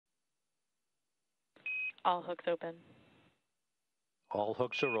All hooks open. All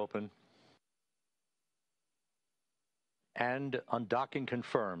hooks are open. And undocking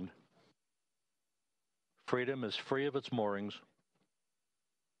confirmed. Freedom is free of its moorings.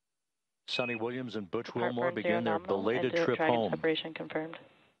 Suni, Williams, and Butch Wilmore begin their belated trip home. Separation confirmed.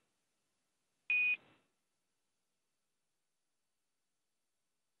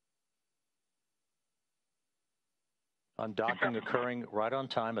 Undocking occurring right on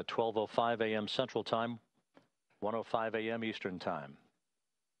time at 12:05 a.m. Central Time, 1:05 a.m. Eastern Time.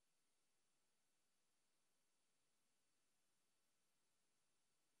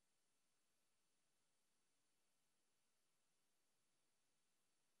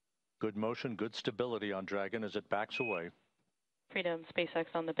 Good motion, good stability on Dragon as it backs away. Freedom, SpaceX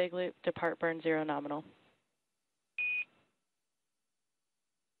on the big loop, depart burn 0 nominal.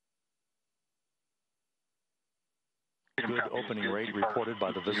 Good opening rate reported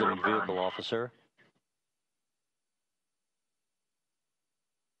by the visiting vehicle officer.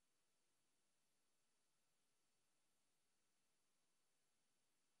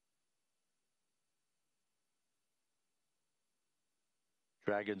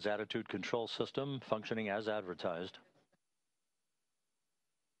 Dragon's attitude control system functioning as advertised.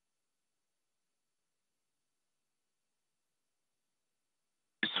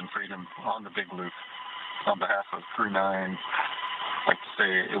 Houston Freedom on the big loop. On behalf of Crew 9, I'd like to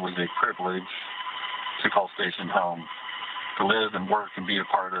say it was a privilege to call station home, to live and work and be a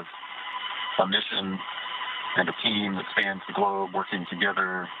part of a mission and a team that spans the globe, working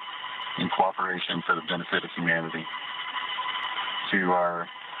together in cooperation for the benefit of humanity. To our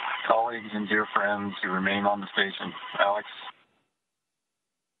colleagues and dear friends who remain on the station, Alex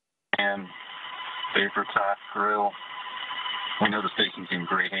and Dave Bertot, Grill, we know the station's in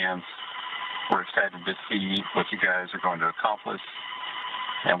great hands. We're excited to see what you guys are going to accomplish